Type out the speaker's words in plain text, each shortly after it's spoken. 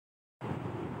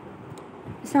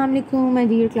Assalamualaikum, my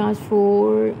dear class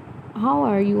 4. How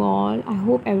are you all? I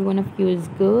hope every one of you is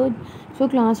good. So,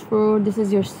 class 4, this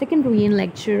is your second reading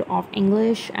lecture of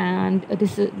English, and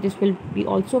this will be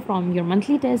also from your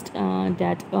monthly test.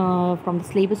 That from the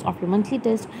syllabus of your monthly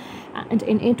test, and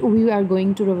in it we are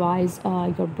going to revise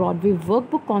your Broadway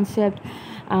workbook concept,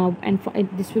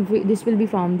 this will be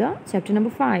from the chapter number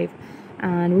 5,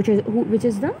 and which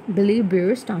is the Billy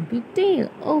Bear Stumpy Tale.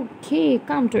 Okay,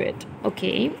 come to it.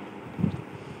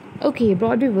 Okay,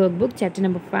 Broadway Workbook, chapter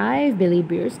number 5, Billy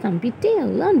Bear's Stumpy Tail.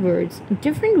 Learn words,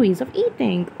 different ways of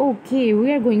eating. Okay,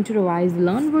 we are going to revise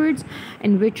learn words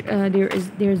in which there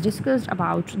is discussed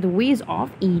about the ways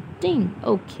of eating.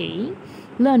 Okay,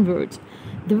 learn words.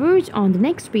 The words on the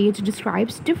next page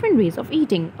describes different ways of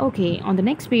eating. Okay, on the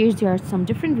next page there are some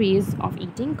different ways of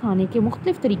eating. खाने के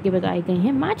मुख्तलिफ तरीके बताए गए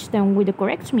हैं. Match them with the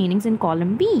correct meanings in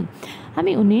column B.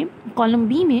 हमें उन्हें column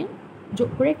B में जो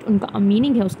करेक्ट उनका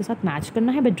मीनिंग है उसके साथ मैच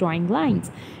करना है by drawing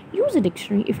lines. Use a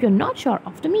dictionary if you are not sure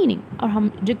of the meaning. और हम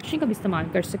डिक्शनरी का भी इस्तेमाल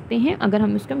कर सकते हैं अगर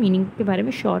हम उसका मीनिंग के बारे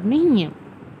में श्योर नहीं हैं.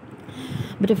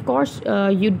 But of course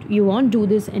you won't do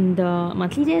this in the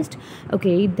monthly test.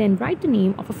 Okay, then write the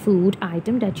name of a food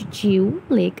item that you chew,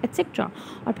 lick, etc.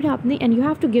 और फिर आपने and you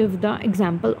have to give the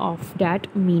example of that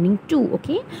meaning too.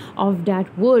 Okay, of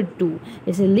that word too.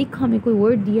 जैसे lick हमें कोई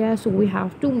word दिया है, so we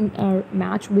have to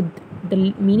match with the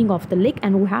meaning of the lick,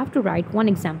 and we have to write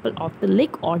one example of the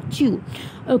lick or chew.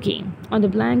 Okay, on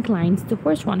the blank lines the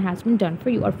first one has been done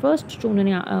for you. और first जो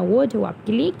उन्होंने word है वो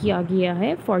आपके लिए किया गया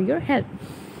है for your help.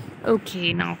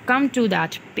 Okay, now come to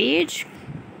that page.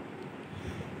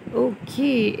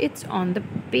 Okay, it's on the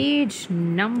page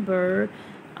number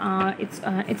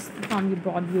it's from your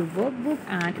Broadway workbook,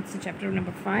 and it's the chapter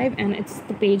number 5, and it's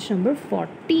the page number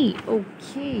 40.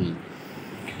 Okay,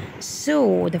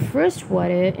 so the first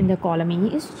word in the column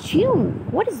E is chew.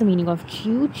 What is the meaning of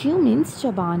chew? Chew means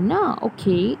chabana.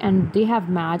 Okay, and they have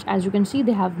matched, as you can see,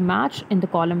 they have matched in the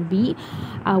column B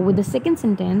with the second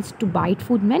sentence, to bite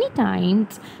food many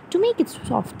times to make it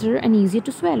softer and easier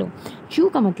to swallow. Chew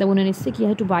का मतलब उन्होंने इससे किया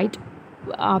है to bite,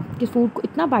 आपके food को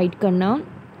इतना bite करना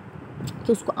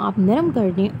कि उसको आप नरम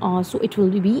कर दें, और so it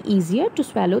will be easier to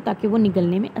swallow, ताकि वो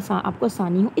निगलने में आपको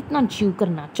आसानी हो. इतना च्यू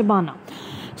करना, चबाना.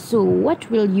 So what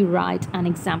will you write an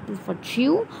example for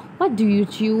chew? What do you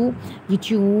chew? You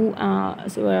chew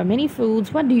many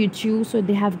foods. What do you chew? So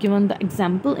they have given the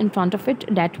example in front of it,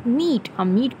 that meat.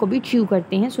 हम meat को भी chew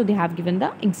करते हैं, so they have given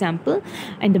the example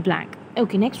in the blank.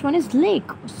 Okay, next one is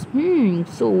lick.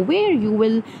 So where you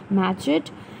will match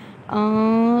it?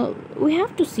 We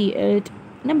have to see it.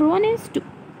 Number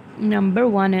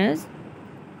one is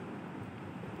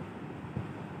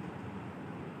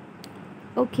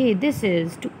okay, this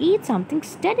is to eat something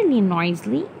steadily and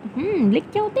noisily. लिक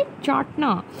क्या होता है?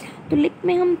 चाटना. तो लिक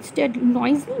में हम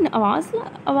noisily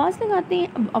आवाज़ लगाते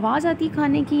हैं, आवाज़ आती है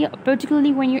खाने की,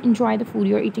 particularly when you enjoy the food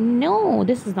you're eating. No,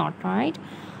 this is not right.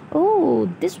 Oh,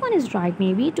 this one is right.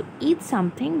 Maybe to eat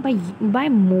something by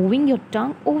moving your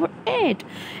tongue over it.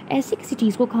 ऐसी किसी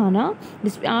चीज़ को खाना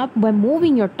जिसपे आप by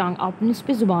moving your tongue, आप उस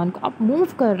पे ज़ुबान को आप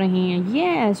move कर रहे हैं.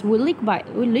 Yes, we lick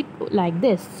like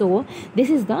this. So this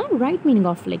is the right meaning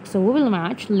of lick. So we will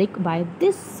match lick by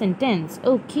this sentence.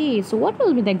 Okay, so what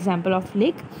will be the example of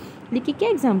lick? लिक की क्या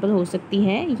example हो सकती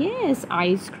है? Yes,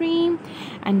 ice cream,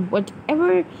 and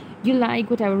whatever you like,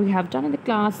 whatever we have done in the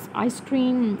class, ice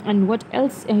cream, and what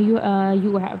else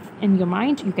you have in your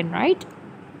mind, you can write.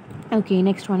 Okay,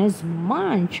 next one is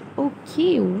munch.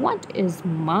 Okay, what is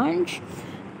munch?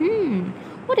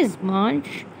 What is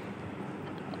munch?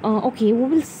 Okay, we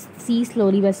will see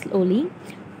slowly by slowly.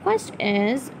 First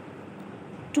is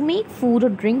to make food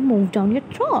or drink move down your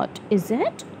throat. Is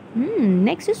it?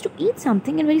 Next is to eat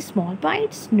something in very small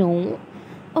bites. No.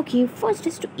 Okay, first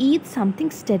is to eat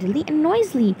something steadily and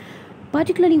noisily,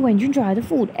 particularly when you enjoy the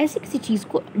food. ऐसी किसी चीज़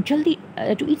को जल्दी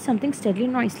to eat something steadily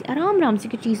and noisily, आराम से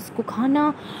किसी चीज़ को खाना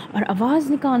और आवाज़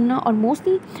निकालना. और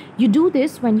mostly you do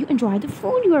this when you enjoy the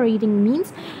food you are eating.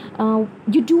 Means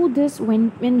you do this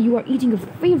when you are eating your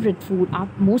favorite food.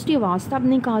 आप mostly आवाज़ तब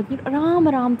निकालती हैं,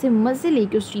 आराम से मज़े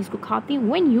लेके उस चीज़ को खाती हैं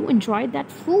when you enjoy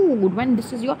that food,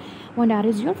 when that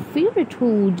is your favorite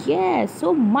food. Yes,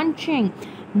 so munching.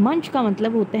 मंच का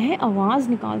मतलब होता है आवाज़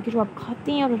निकाल के जो आप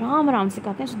खाते हैं और आराम से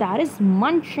खाते हैं. So that is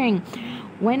munching.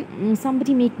 When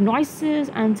somebody make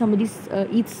noises and somebody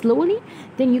eats slowly,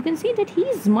 then you can see that he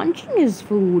is munching his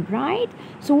food, right?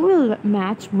 So we'll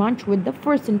match munch with the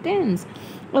first sentence.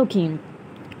 Okay,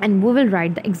 and we will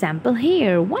write the example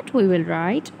here. What we will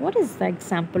write? What is the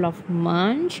example of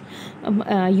munch?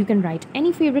 You can write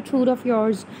any favorite food of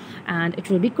yours and it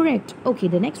will be correct. Okay,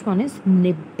 the next one is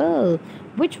nibble,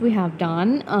 which we have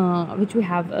done, which we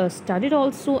have studied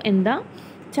also in the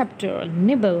chapter.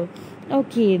 Nibble.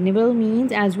 Okay, nibble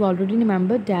means, as you already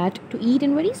remember, that to eat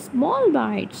in very small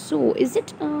bites. So is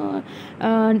it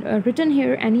written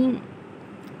here any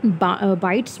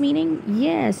bites meaning?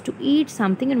 Yes, to eat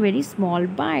something in very small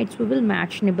bites. We will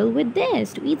match nibble with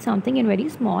this, to eat something in very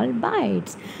small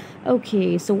bites.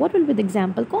 Okay, so what will be the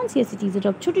example? कौन सी ऐसी चीज़ें जो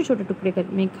आप छोटे छोटे टुकड़े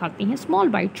में खाते हैं, स्मॉल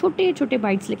बाइट, छोटे छोटे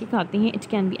बाइट्स लेके खाते हैं. It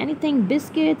can be anything,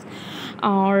 biscuits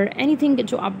और एनीथिंग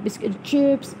जो आप biscuit,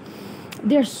 chips.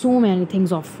 There are so many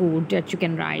things of food that you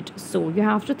can write, so you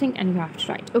have to think and you have to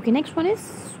write. Okay, next one is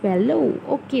swallow.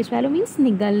 Okay, swallow means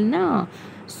nigalna.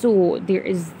 So there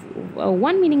is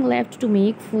one meaning left: to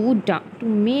make food down,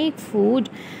 to make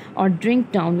food or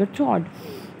drink down your throat.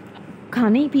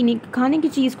 खाने की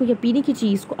चीज़ को या पीने की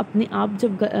चीज़ को अपने आप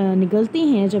जब निगलते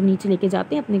हैं, जब नीचे लेके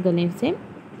जाते हैं अपने गले से,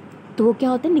 तो वो क्या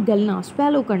होता है? निगलना,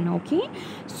 swallow करना. Okay,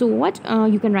 so what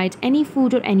you can write any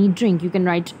food और any drink. You can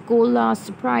write Cola,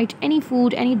 Sprite, any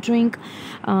food, any drink.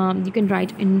 You can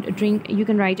write in drink, you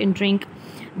can write in drink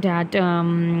that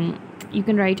you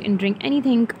can write in drink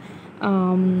anything,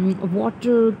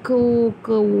 water,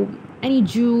 coke, any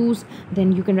juice.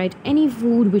 Then you can write any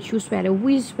food which you swallow.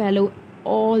 We swallow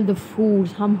all the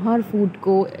foods. हम हर food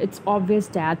को, it's obvious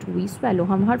that we swallow,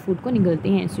 हम हर food को निगलते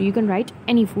हैं. So you can write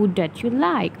any food that you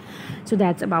like. So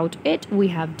that's about it. We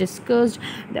have discussed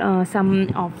some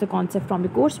of the concept from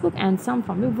the course book and some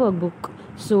from the workbook.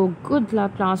 So good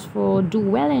luck, class 4. Do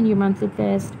well in your monthly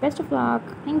test. Best of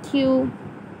luck. Thank you.